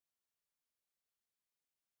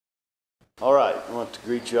All right, I want to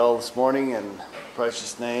greet you all this morning in the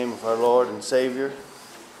precious name of our Lord and Savior.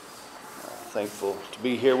 Thankful to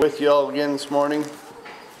be here with you all again this morning.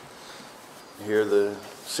 Hear the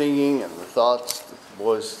singing and the thoughts that the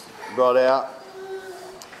boys brought out.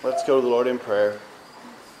 Let's go to the Lord in prayer.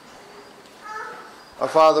 Our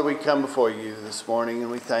Father, we come before you this morning and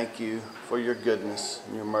we thank you for your goodness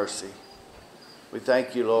and your mercy. We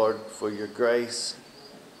thank you, Lord, for your grace.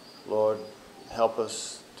 Lord, help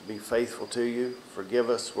us to be faithful to you. Forgive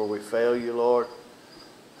us where we fail you, Lord.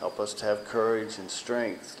 Help us to have courage and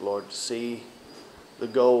strength, Lord, to see the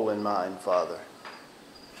goal in mind, Father.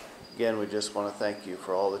 Again, we just want to thank you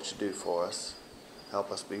for all that you do for us.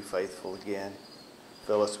 Help us be faithful again.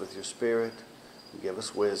 Fill us with your Spirit and give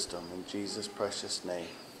us wisdom. In Jesus' precious name,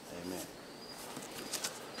 amen.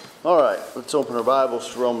 All right, let's open our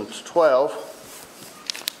Bibles to Romans 12.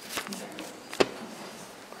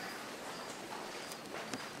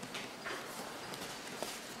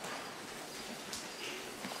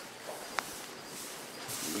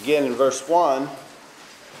 Begin in verse 1.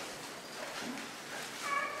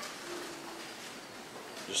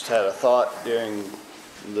 Just had a thought during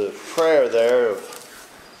the prayer there of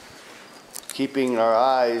keeping our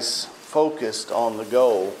eyes focused on the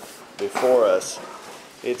goal before us.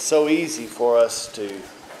 It's so easy for us to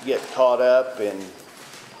get caught up in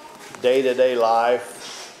day-to-day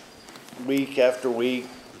life, week after week,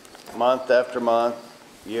 month after month,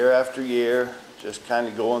 year after year, just kind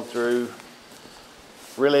of going through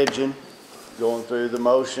religion, going through the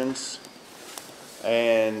motions,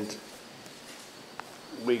 and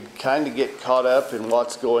we kind of get caught up in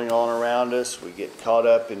what's going on around us. We get caught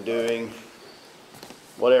up in doing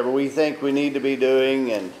whatever we think we need to be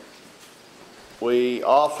doing, and we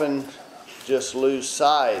often just lose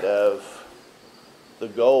sight of the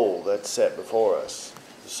goal that's set before us.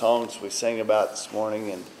 The songs we sing about this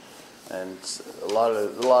morning, and a lot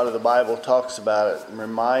of the Bible talks about it and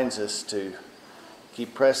reminds us to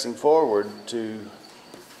keep pressing forward to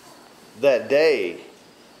that day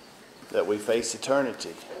that we face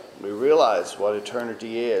eternity. We realize what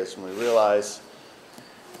eternity is, and we realize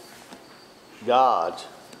God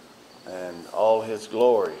and all His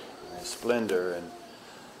glory and His splendor, and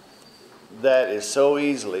that is so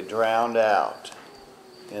easily drowned out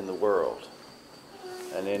in the world.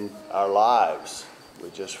 And in our lives, we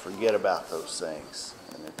just forget about those things.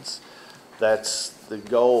 And that's the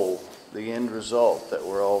goal, the end result that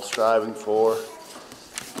we're all striving for.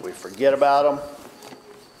 We forget about them,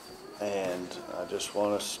 and I just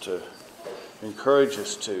want us to encourage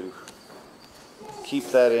us to keep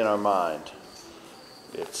that in our mind.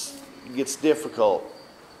 It gets difficult,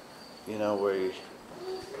 we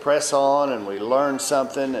press on and we learn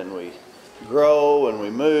something and we grow and we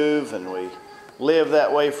move and we live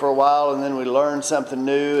that way for a while, and then we learn something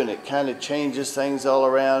new and it kind of changes things all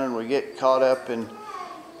around, and we get caught up in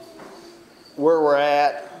where we're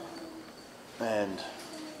at. And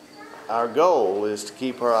our goal is to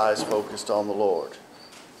keep our eyes focused on the Lord.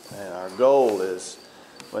 And our goal is,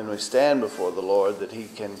 when we stand before the Lord, that He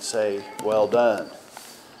can say, "Well done,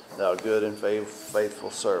 thou good and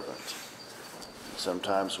faithful servant."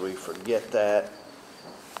 Sometimes we forget that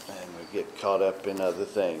and we get caught up in other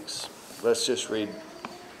things. Let's just read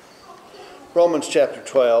Romans chapter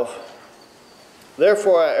 12.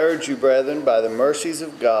 Therefore I urge you, brethren, by the mercies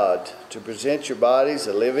of God, to present your bodies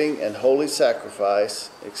a living and holy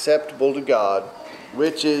sacrifice, acceptable to God,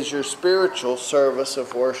 which is your spiritual service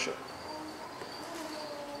of worship.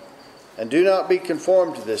 And do not be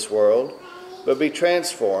conformed to this world, but be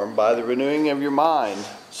transformed by the renewing of your mind,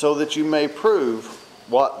 so that you may prove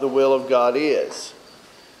what the will of God is,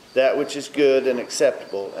 that which is good and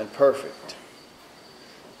acceptable and perfect.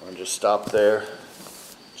 I'll just stop there.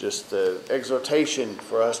 Just the exhortation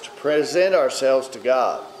for us to present ourselves to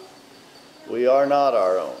God. We are not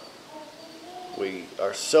our own. We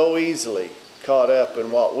are so easily caught up in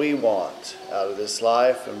what we want out of this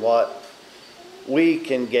life and what we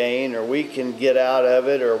can gain or we can get out of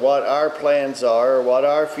it, or what our plans are or what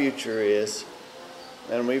our future is.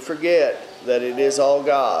 And we forget that it is all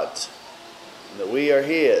God's, and that we are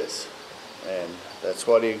His. And that's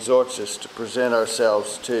what He exhorts us to present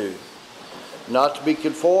ourselves to. Not to be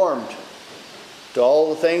conformed to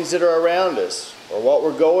all the things that are around us, or what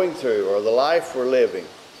we're going through, or the life we're living.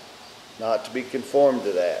 Not to be conformed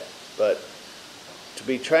to that, but to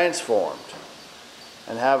be transformed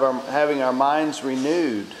and having our minds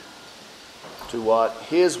renewed to what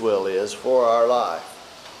His will is for our life.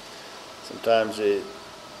 Sometimes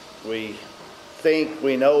we think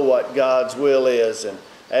we know what God's will is, and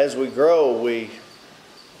as we grow, we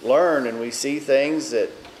learn and we see things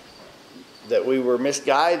that we were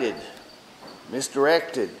misguided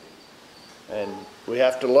misdirected. And we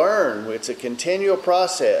have to learn. It's a continual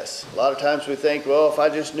process. A lot of times we think, well, if I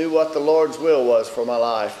just knew what the Lord's will was for my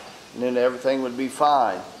life, then everything would be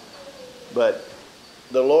fine. But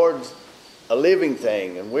the Lord's a living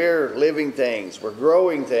thing, and we're living things. We're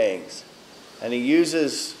growing things. And He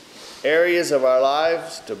uses areas of our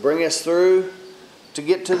lives to bring us through to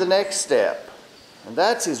get to the next step. And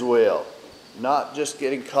that's His will, not just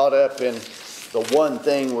getting caught up in the one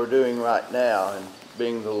thing we're doing right now and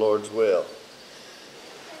being the Lord's will.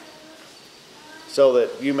 So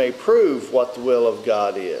that you may prove what the will of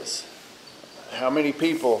God is. How many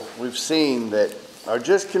people we've seen that are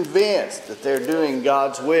just convinced that they're doing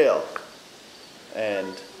God's will.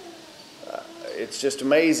 And it's just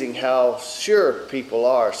amazing how sure people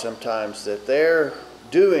are sometimes that they're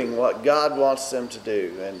doing what God wants them to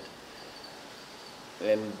do.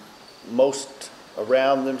 And most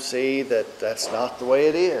around them see that that's not the way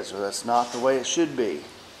it is, or that's not the way it should be.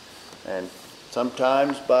 And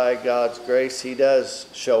sometimes by God's grace, He does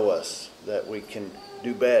show us that we can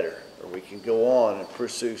do better, or we can go on and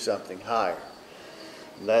pursue something higher.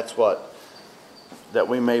 And that's that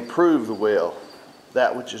we may prove the will,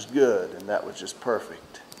 that which is good and that which is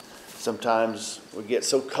perfect. Sometimes we get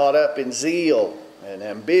so caught up in zeal and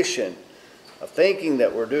ambition of thinking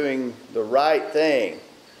that we're doing the right thing,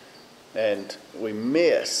 and we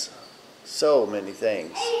miss so many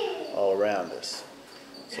things all around us.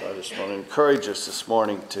 So I just want to encourage us this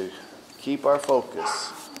morning to keep our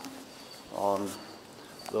focus on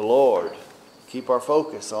the Lord. Keep our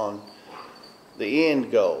focus on the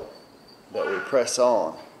end goal, that we press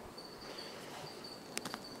on.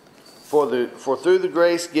 For through the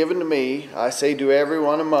grace given to me, I say to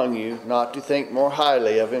everyone among you, not to think more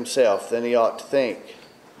highly of himself than he ought to think,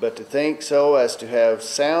 but to think so as to have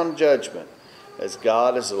sound judgment, as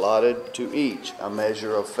God has allotted to each a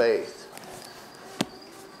measure of faith.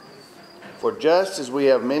 For just as we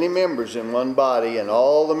have many members in one body, and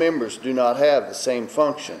all the members do not have the same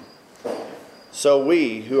function, so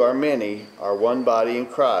we, who are many, are one body in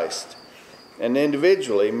Christ, and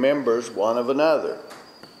individually members one of another.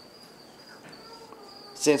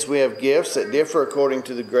 Since we have gifts that differ according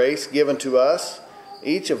to the grace given to us,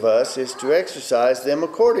 each of us is to exercise them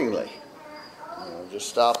accordingly. Just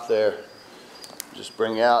stop there. Just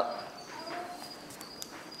bring out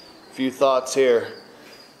a few thoughts here.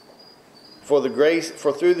 For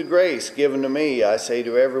through the grace given to me, I say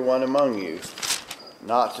to everyone among you,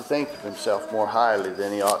 not to think of himself more highly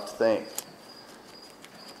than he ought to think.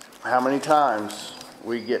 How many times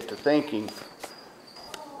we get to thinking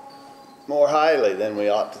more highly than we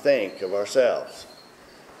ought to think of ourselves.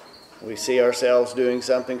 We see ourselves doing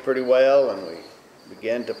something pretty well, and we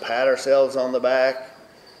begin to pat ourselves on the back,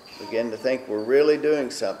 begin to think we're really doing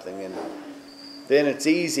something, and then it's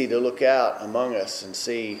easy to look out among us and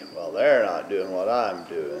see, well, they're not doing what I'm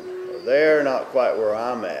doing, or they're not quite where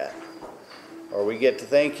I'm at. Or we get to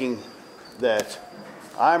thinking that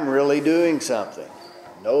I'm really doing something.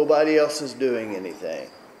 Nobody else is doing anything.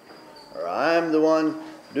 Or I'm the one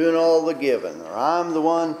doing all the giving. Or I'm the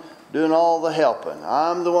one doing all the helping.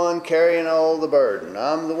 I'm the one carrying all the burden.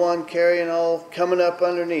 I'm the one carrying all, coming up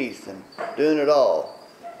underneath and doing it all.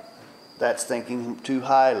 That's thinking too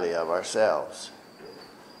highly of ourselves.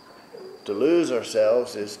 To lose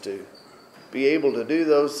ourselves is to be able to do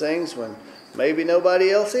those things when maybe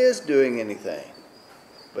nobody else is doing anything,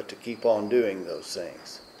 but to keep on doing those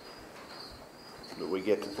things. But we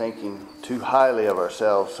get to thinking too highly of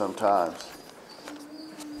ourselves sometimes.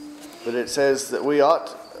 But it says that we ought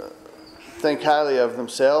to think highly of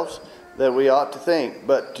themselves, that we ought to think,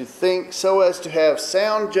 but to think so as to have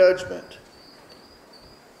sound judgment,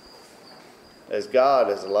 as God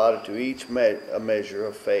has allotted to each a measure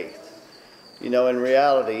of faith. In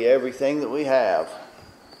reality, everything that we have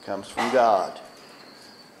comes from God.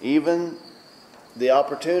 Even the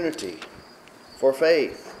opportunity for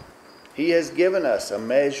faith. He has given us a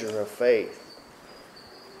measure of faith.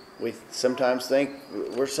 We sometimes think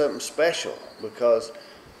we're something special because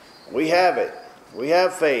we have it. We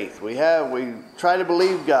have faith. We try to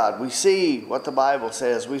believe God. We see what the Bible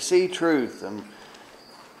says. We see truth.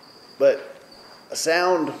 But a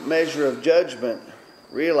sound measure of judgment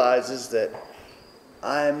realizes that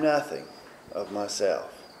I am nothing of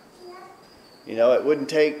myself. It wouldn't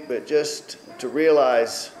take but just to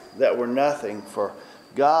realize that we're nothing for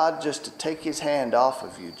God just to take His hand off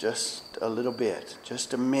of you just a little bit,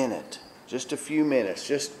 just a minute, just a few minutes,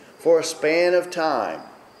 just for a span of time,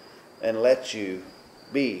 and let you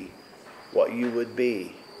be what you would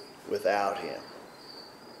be without Him.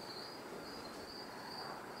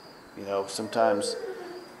 Sometimes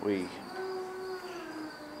we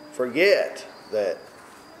forget that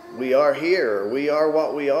we are here, or we are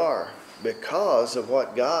what we are, because of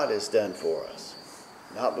what God has done for us.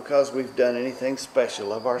 Not because we've done anything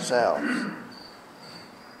special of ourselves,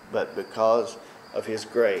 but because of His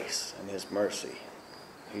grace and His mercy.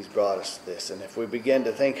 He's brought us this. And if we begin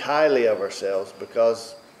to think highly of ourselves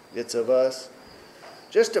because it's of us,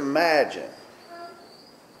 just imagine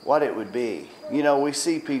what it would be. You know, we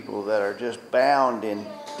see people that are just bound in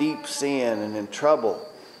deep sin and in trouble.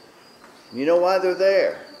 You know why they're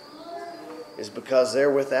there? It's because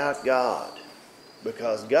they're without God.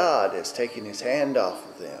 Because God has taken His hand off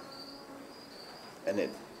of them. And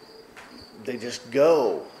they just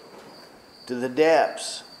go to the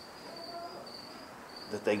depths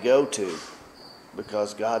that they go to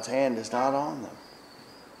because God's hand is not on them.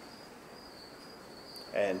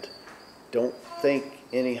 And don't think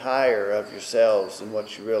any higher of yourselves than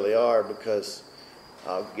what you really are, because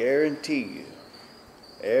I'll guarantee you,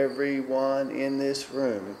 everyone in this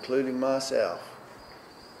room, including myself,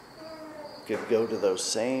 could go to those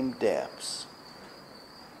same depths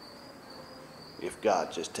if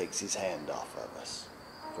God just takes His hand off of us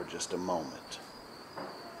for just a moment.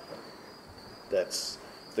 That's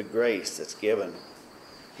the grace that's given.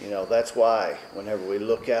 You know, that's why whenever we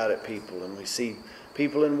look out at people and we see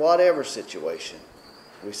people in whatever situation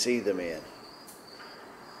we see them in.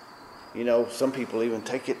 You know, some people even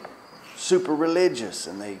take it super religious,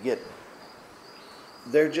 and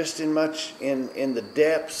they're just in the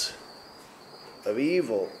depths of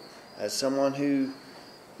evil as someone who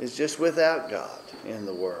is just without God in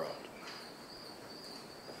the world.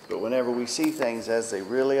 But whenever we see things as they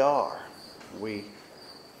really are, we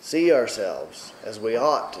see ourselves as we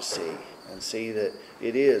ought to see, and see that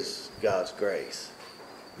it is God's grace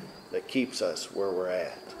that keeps us where we're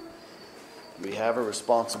at. We have a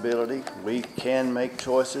responsibility. We can make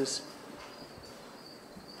choices.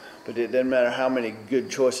 But it doesn't matter how many good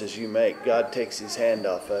choices you make. God takes His hand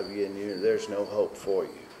off of you, and there's no hope for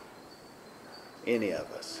you. Any of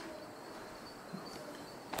us.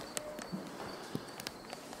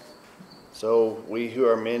 So we who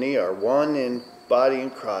are many are one in body in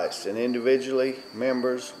Christ, and individually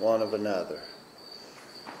members one of another.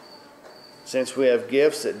 Since we have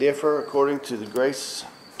gifts that differ according to the grace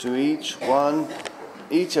to each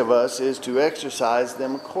of us is to exercise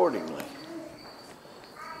them accordingly.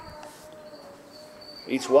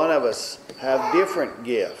 Each one of us have different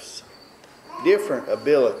gifts, different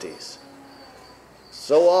abilities.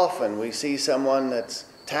 So often we see someone that's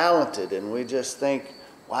talented and we just think,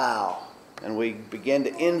 wow, and we begin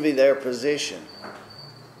to envy their position.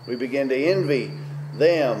 We begin to envy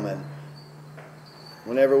them, and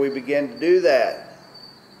whenever we begin to do that,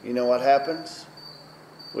 you know what happens?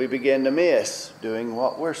 We begin to miss doing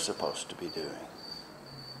what we're supposed to be doing.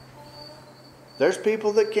 There's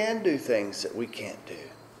people that can do things that we can't do.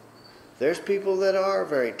 There's people that are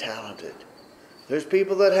very talented. There's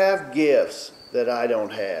people that have gifts that I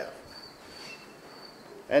don't have.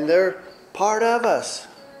 And they're part of us.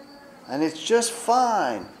 And it's just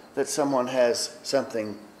fine that someone has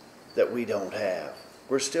something that we don't have.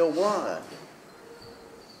 We're still one.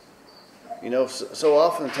 You know, so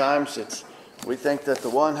oftentimes we think that the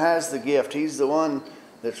one has the gift. He's the one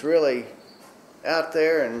that's really out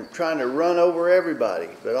there and trying to run over everybody.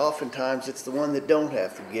 But oftentimes it's the one that don't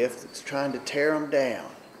have the gift that's trying to tear them down.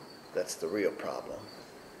 That's the real problem.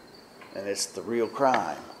 And it's the real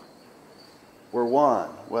crime. We're one,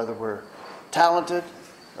 whether we're talented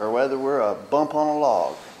or whether we're a bump on a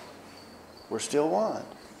log. We're still one.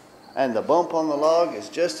 And the bump on the log is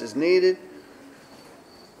just as needed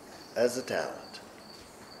as the talent.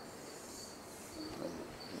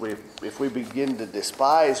 If we begin to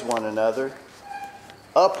despise one another,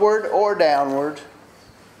 upward or downward,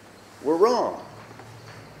 we're wrong.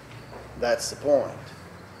 That's the point.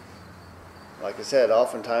 Like I said,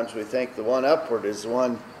 oftentimes we think the one upward is the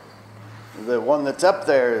one that's up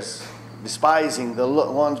there is despising the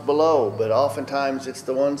ones below, but oftentimes it's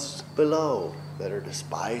the ones below that are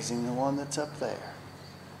despising the one that's up there.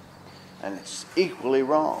 And it's equally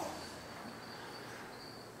wrong.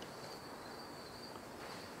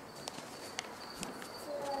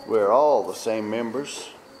 We're all the same members.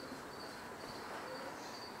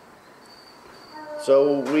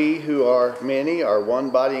 So we who are many are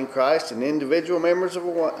one body in Christ and individual members of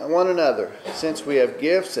one another, since we have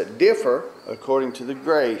gifts that differ according to the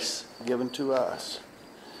grace given to us.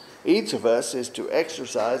 Each of us is to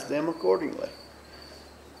exercise them accordingly.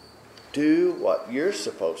 Do what you're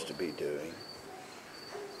supposed to be doing.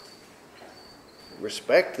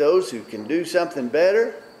 Respect those who can do something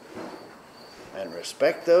better, and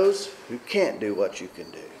respect those who can't do what you can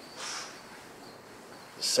do.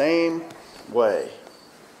 The same way.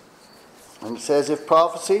 And it says, if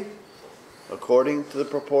prophecy, according to the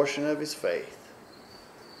proportion of his faith.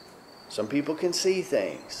 Some people can see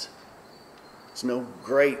things. It's no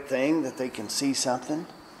great thing that they can see something.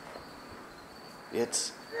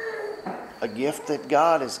 It's a gift that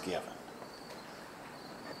God has given.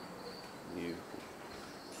 You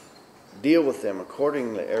deal with them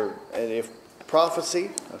accordingly, and if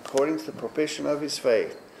prophecy, according to the proportion of his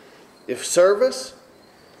faith. If service,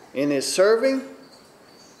 in his serving,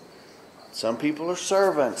 some people are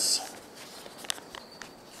servants.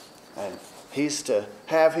 And he's to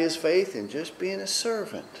have his faith in just being a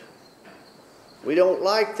servant. We don't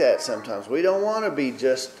like that sometimes. We don't want to be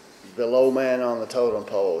just the low man on the totem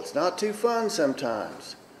pole. It's not too fun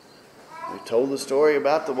sometimes. We told the story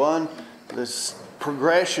about the one, this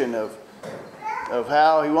progression of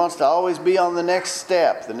how he wants to always be on the next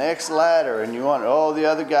step, the next ladder, and you want, oh, the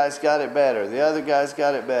other guy's got it better, the other guy's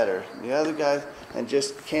got it better, the other guy, and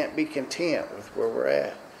just can't be content with where we're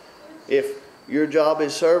at. If your job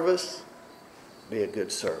is service, be a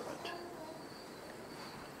good servant.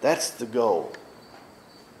 That's the goal.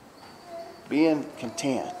 Being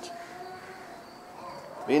content.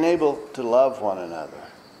 Being able to love one another.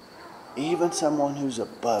 Even someone who's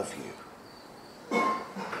above you.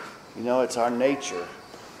 You know, it's our nature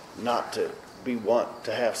not to want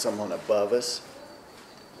to have someone above us.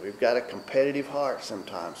 We've got a competitive heart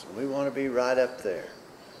sometimes, and we want to be right up there.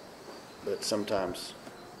 But sometimes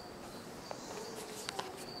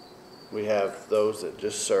we have those that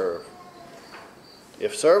just serve.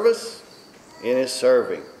 If service, in his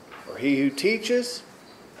serving. Or he who teaches,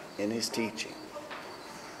 in his teaching.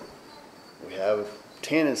 We have a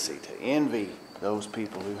tendency to envy those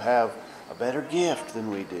people who have a better gift than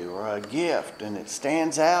we do, or a gift and it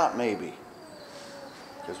stands out maybe,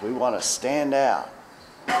 because we want to stand out.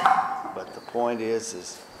 But the point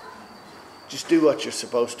is just do what you're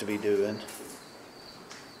supposed to be doing.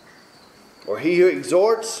 Or he who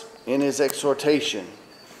exhorts, in his exhortation.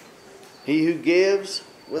 He who gives,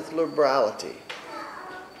 with liberality.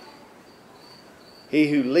 He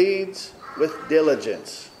who leads, with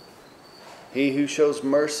diligence. He who shows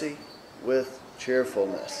mercy, with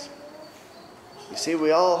cheerfulness. You see,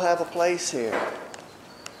 we all have a place here.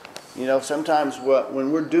 You know, sometimes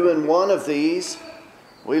when we're doing one of these,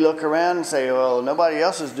 we look around and say, well, nobody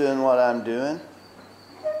else is doing what I'm doing.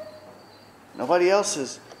 Nobody else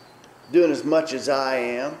is doing as much as I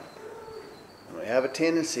am. And we have a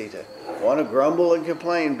tendency to want to grumble and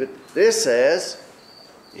complain. But this says,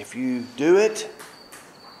 if you do it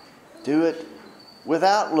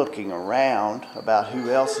without looking around about who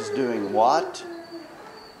else is doing what.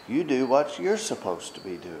 You do what you're supposed to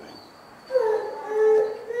be doing.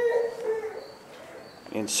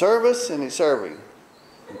 In service, in his serving.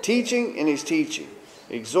 In teaching, in his teaching.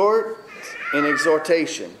 Exhort, in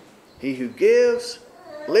exhortation. He who gives,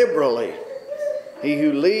 liberally. He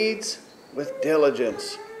who leads, with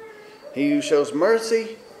diligence. He who shows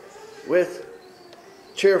mercy, with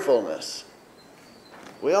cheerfulness.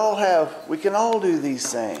 We can all do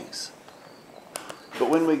these things. But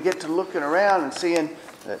when we get to looking around and seeing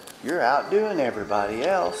that you're outdoing everybody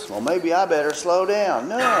else, well, maybe I better slow down.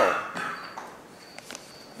 No.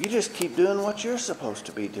 You just keep doing what you're supposed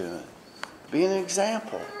to be doing. Be an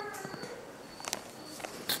example.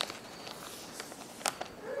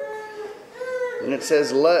 And it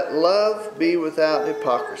says, let love be without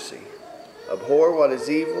hypocrisy. Abhor what is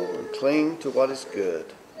evil and cling to what is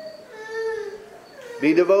good.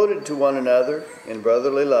 Be devoted to one another in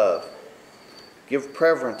brotherly love. Give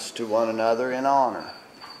preference to one another in honor.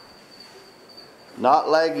 Not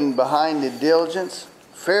lagging behind in diligence,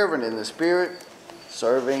 fervent in the Spirit,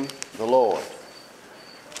 serving the Lord.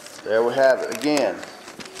 There we have it again.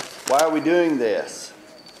 Why are we doing this?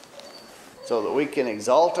 So that we can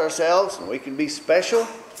exalt ourselves and we can be special?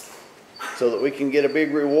 So that we can get a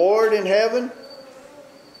big reward in heaven?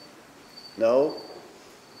 No.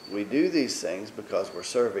 We do these things because we're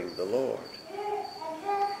serving the Lord.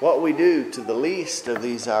 What we do to the least of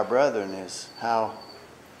these our brethren is how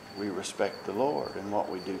we respect the Lord and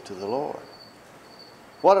what we do to the Lord.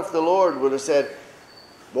 What if the Lord would have said,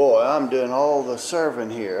 boy, I'm doing all the serving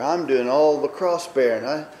here. I'm doing all the cross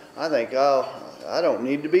bearing. I think I don't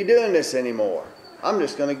need to be doing this anymore. I'm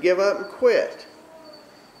just going to give up and quit.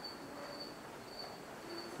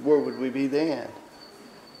 Where would we be then?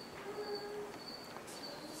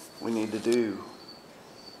 We need to do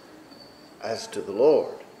as to the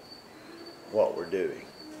Lord what we're doing.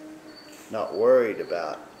 Not worried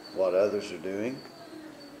about what others are doing.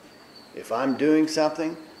 If I'm doing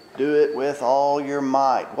something, do it with all your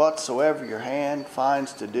might. Whatsoever your hand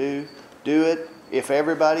finds to do, do it if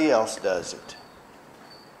everybody else does it.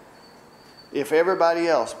 If everybody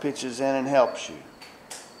else pitches in and helps you.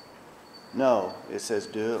 No, it says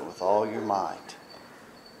do it with all your might.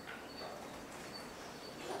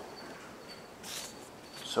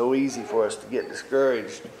 So easy for us to get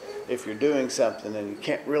discouraged if you're doing something and you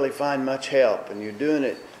can't really find much help, and you're doing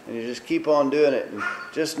it and you just keep on doing it and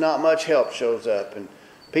just not much help shows up, and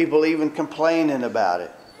people even complaining about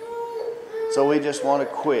it. So we just want to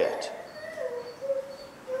quit.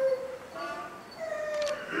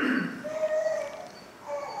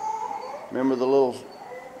 Remember the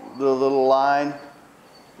little line?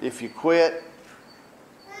 If you quit,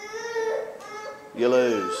 you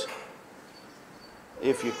lose.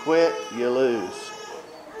 If you quit, you lose.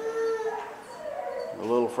 The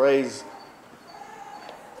little phrase,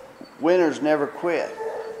 winners never quit.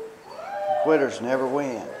 Quitters never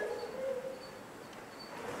win.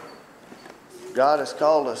 God has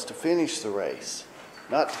called us to finish the race,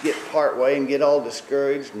 not to get part way and get all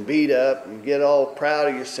discouraged and beat up and get all proud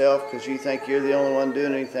of yourself because you think you're the only one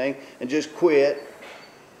doing anything and just quit.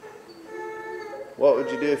 What would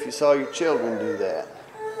you do if you saw your children do that?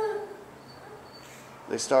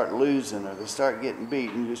 They start losing or they start getting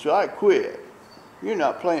beaten. You just say, I quit. You're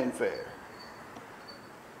not playing fair.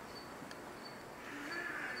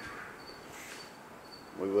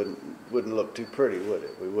 We wouldn't look too pretty, would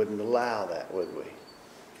it? We wouldn't allow that, would we?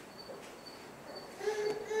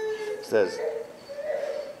 It says,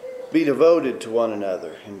 be devoted to one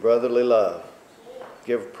another in brotherly love.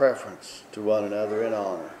 Give preference to one another in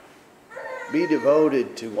honor. Be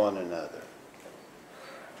devoted to one another.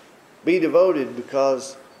 Be devoted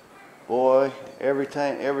because, boy, every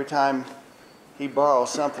time he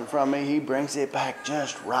borrows something from me, he brings it back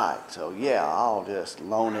just right. So yeah, I'll just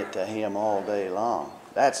loan it to him all day long.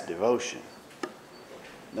 That's devotion.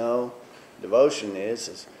 No, devotion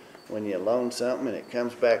is when you loan something and it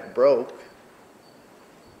comes back broke,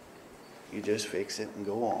 you just fix it and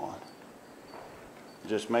go on.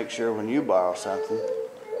 Just make sure when you borrow something,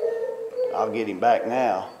 I'll get him back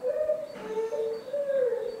now.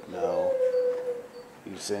 No,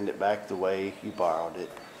 you send it back the way you borrowed it.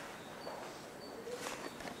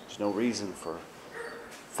 There's no reason for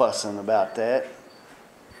fussing about that.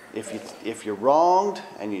 If you're wronged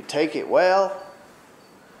and you take it well,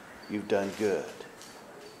 you've done good.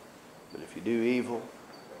 But if you do evil,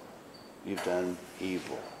 you've done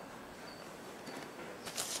evil.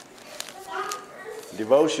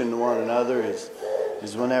 Devotion to one another is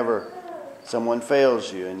whenever someone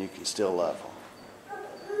fails you and you can still love them.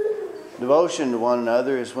 Devotion to one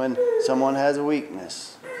another is when someone has a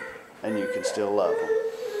weakness and you can still love them.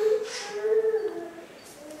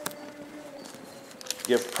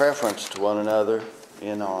 Give preference to one another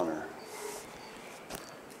in honor.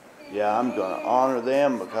 Yeah, I'm going to honor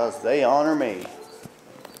them because they honor me.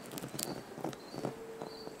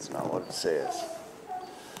 That's not what it says.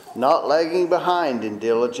 Not lagging behind in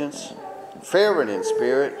diligence, fervent in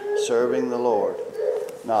spirit, serving the Lord.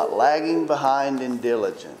 Not lagging behind in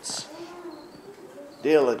diligence.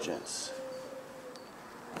 Diligence.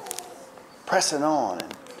 Pressing on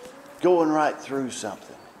and going right through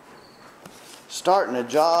something. Starting a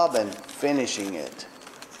job and finishing it.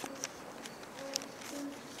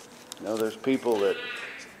 You know, there's people that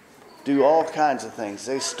do all kinds of things.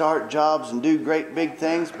 They start jobs and do great big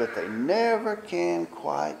things, but they never can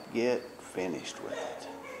quite get finished with it.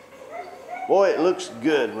 Boy, it looks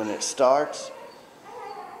good when it starts.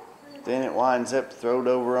 Then it winds up thrown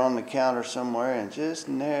over on the counter somewhere and just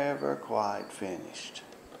never quite finished.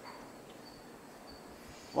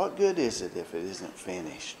 What good is it if it isn't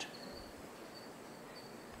finished?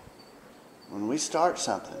 When we start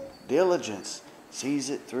something, diligence sees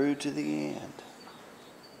it through to the end.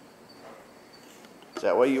 Is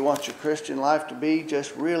that way you want your Christian life to be?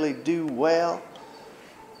 Just really do well.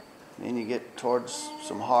 And then you get towards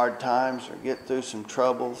some hard times or get through some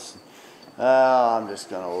troubles. Oh, I'm just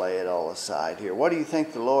going to lay it all aside here. What do you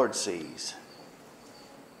think the Lord sees?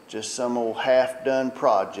 Just some old half-done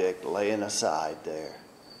project laying aside there.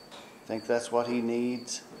 Think that's what he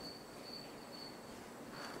needs?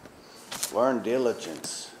 Learn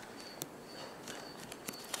diligence.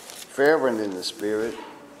 Fervent in the Spirit,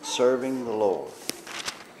 serving the Lord.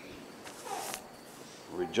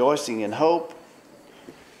 Rejoicing in hope,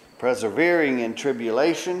 persevering in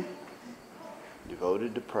tribulation,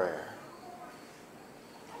 devoted to prayer.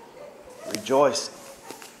 Rejoicing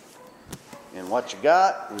in what you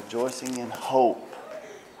got, rejoicing in hope.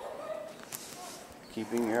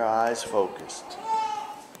 Keeping your eyes focused.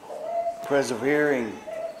 Persevering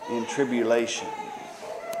in tribulation.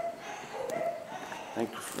 I think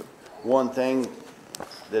one thing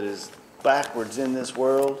that is backwards in this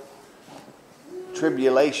world,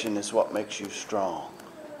 tribulation is what makes you strong.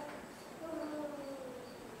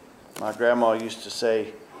 My grandma used to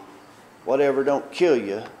say, whatever don't kill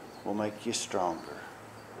you will make you stronger.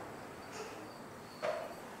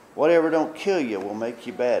 Whatever don't kill you will make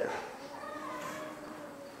you better.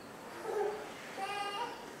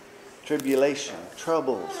 Tribulation,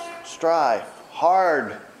 troubles, strife,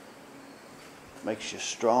 hard makes you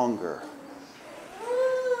stronger.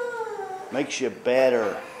 Makes you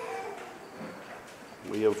better.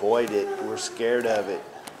 We avoid it. We're scared of it.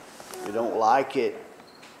 We don't like it.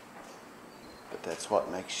 But that's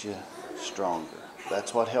what makes you stronger.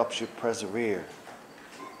 That's what helps you persevere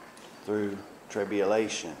through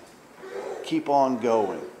tribulation. Keep on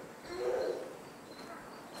going.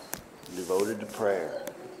 Devoted to prayer.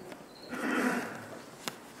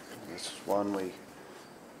 This is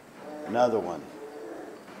another one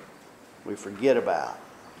we forget about.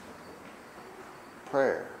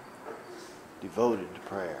 Prayer. Devoted to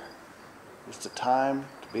prayer. Just a time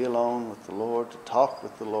to be alone with the Lord, to talk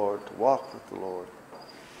with the Lord, to walk with the Lord.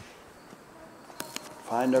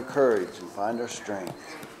 Find our courage and find our strength.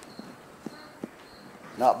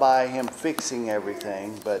 Not by Him fixing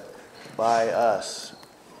everything, but by us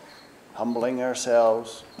humbling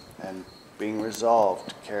ourselves and being resolved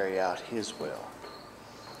to carry out His will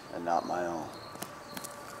and not my own.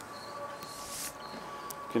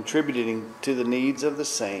 Contributing to the needs of the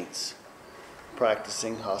saints,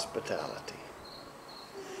 practicing hospitality.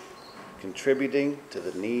 Contributing to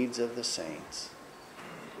the needs of the saints.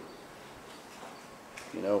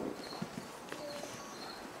 You know,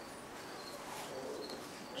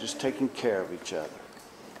 just taking care of each other.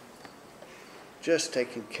 Just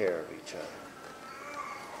taking care of each other.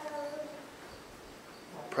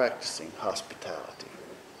 Practicing hospitality.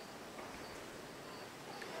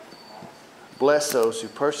 Bless those who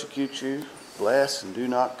persecute you. Bless and do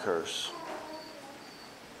not curse.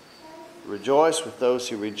 Rejoice with those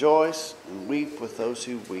who rejoice, and weep with those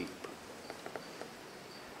who weep.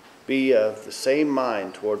 Be of the same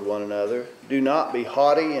mind toward one another. Do not be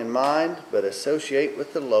haughty in mind, but associate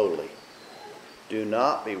with the lowly. Do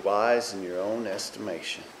not be wise in your own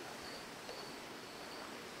estimation.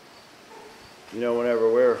 You know, whenever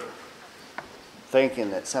we're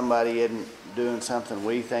thinking that somebody isn't doing something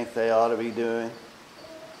we think they ought to be doing,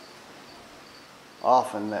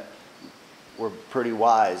 often that we're pretty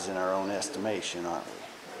wise in our own estimation, aren't we?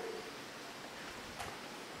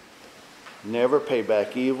 Never pay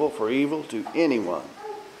back evil for evil to anyone.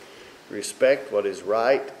 Respect what is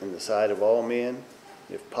right in the sight of all men.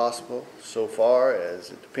 If possible, so far as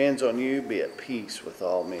it depends on you, be at peace with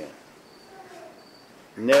all men.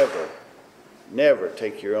 Never, never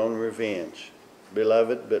take your own revenge,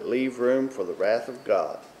 beloved, but leave room for the wrath of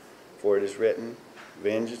God. For it is written,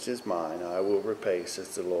 vengeance is mine, I will repay,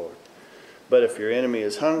 says the Lord. But if your enemy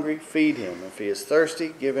is hungry, feed him. If he is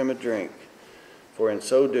thirsty, give him a drink. For in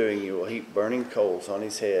so doing you will heap burning coals on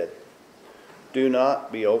his head. Do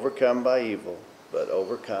not be overcome by evil, but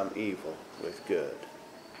overcome evil with good.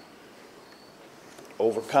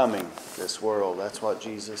 Overcoming this world, that's what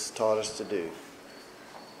Jesus taught us to do.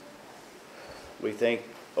 We think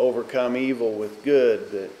overcome evil with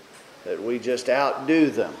good, that we just outdo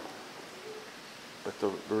them. But the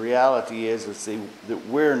reality is that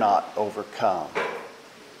we're not overcome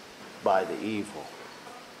by the evil.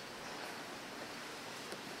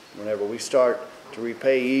 Whenever we start to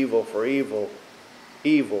repay evil for evil,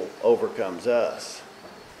 evil overcomes us.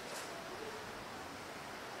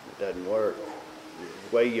 It doesn't work.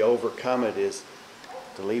 The way you overcome it is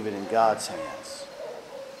to leave it in God's hands.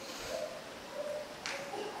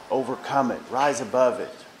 Overcome it. Rise above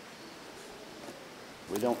it.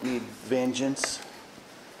 We don't need vengeance.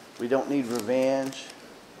 We don't need revenge.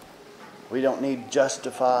 We don't need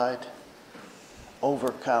justified.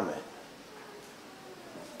 Overcome it.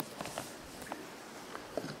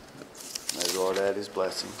 May the Lord add His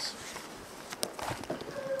blessings.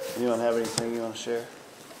 Anyone have anything you want to share?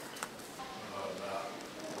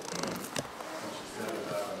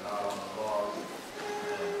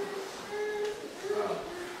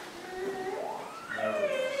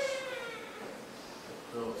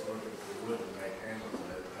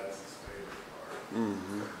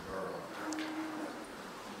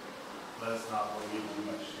 That's not what we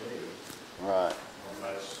do much shade. Right. Or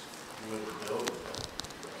much wood to build with.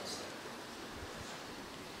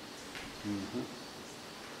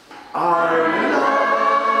 I love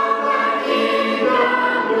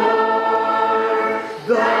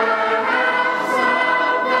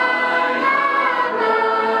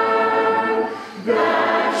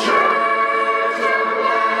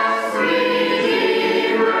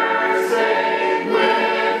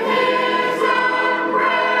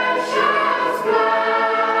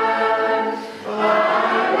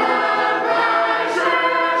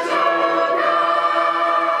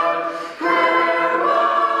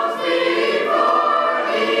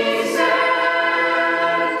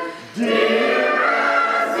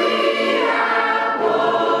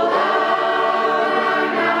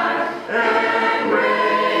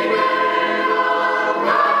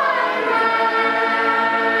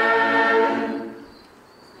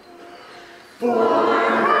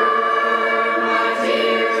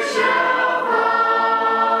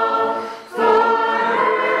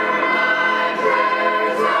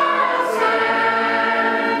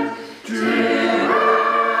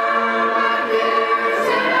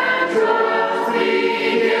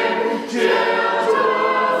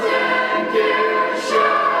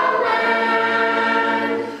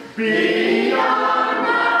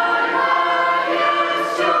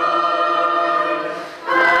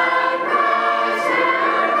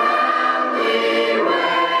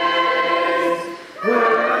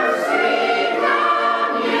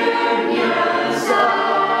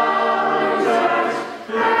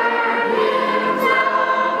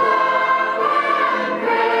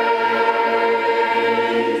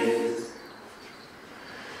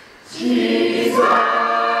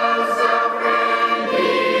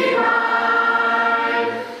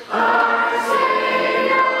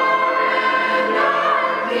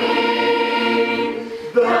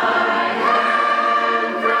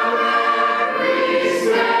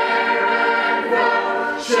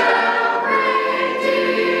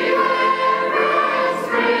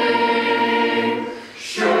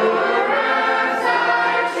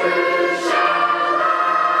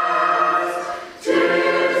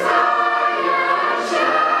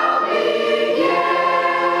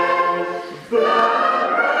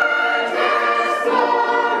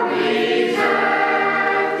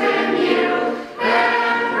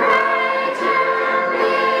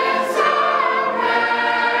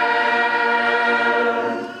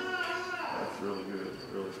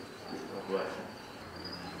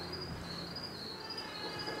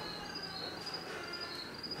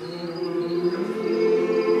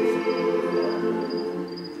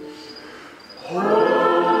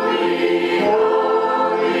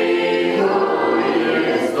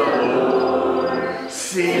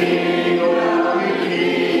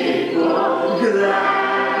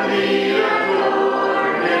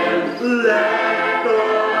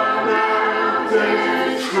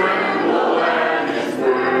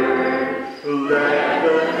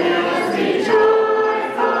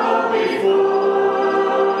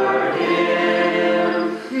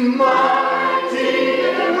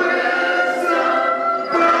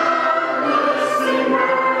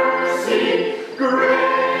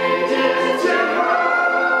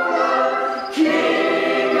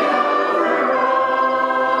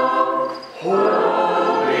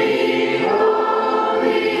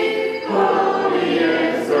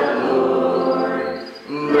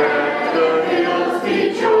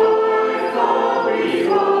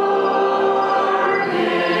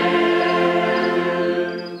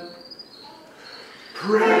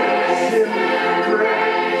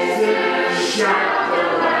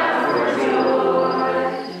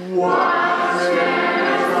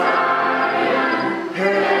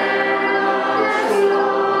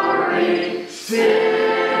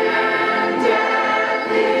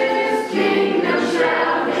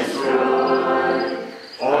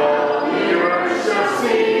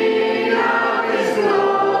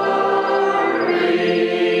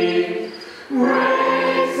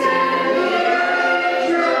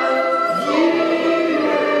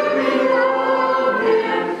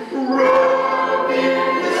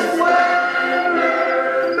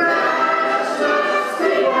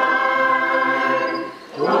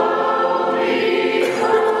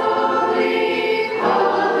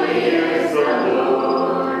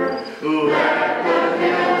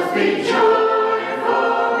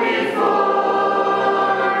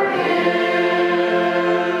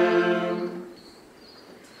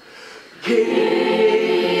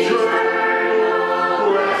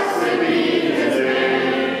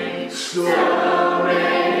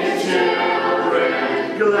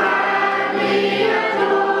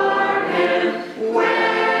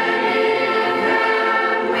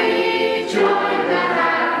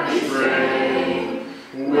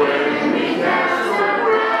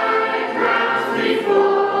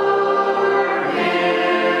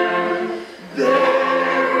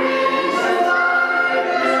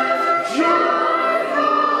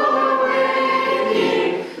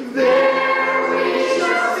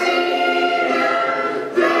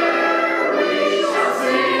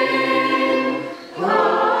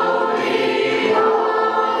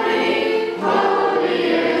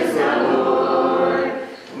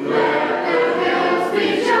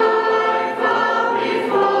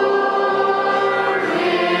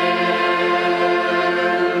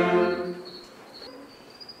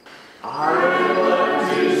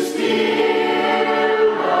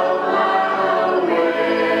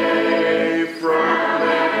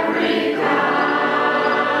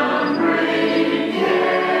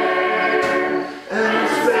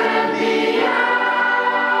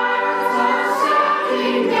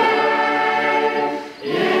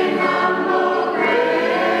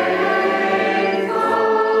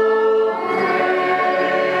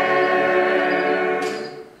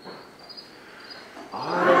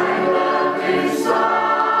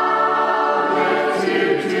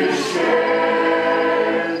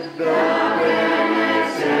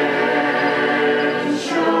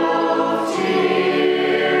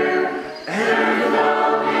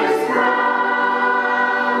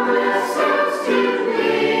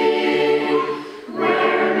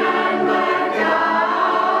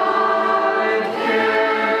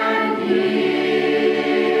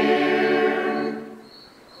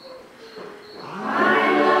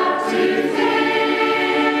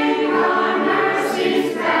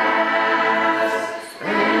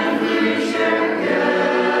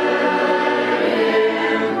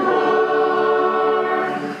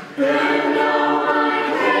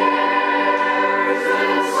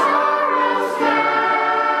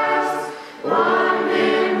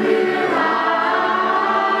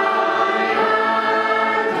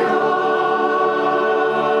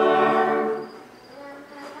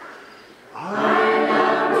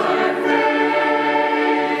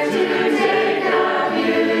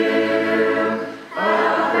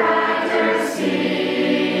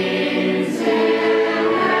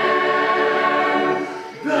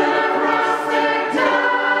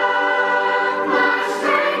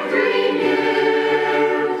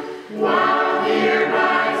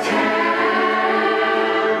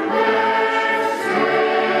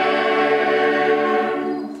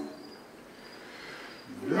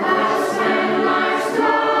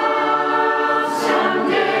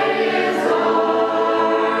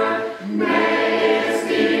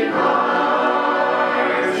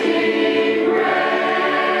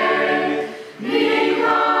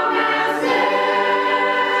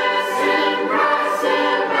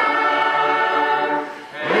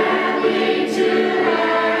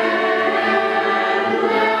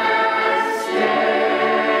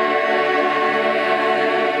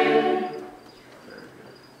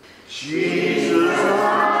Jesus.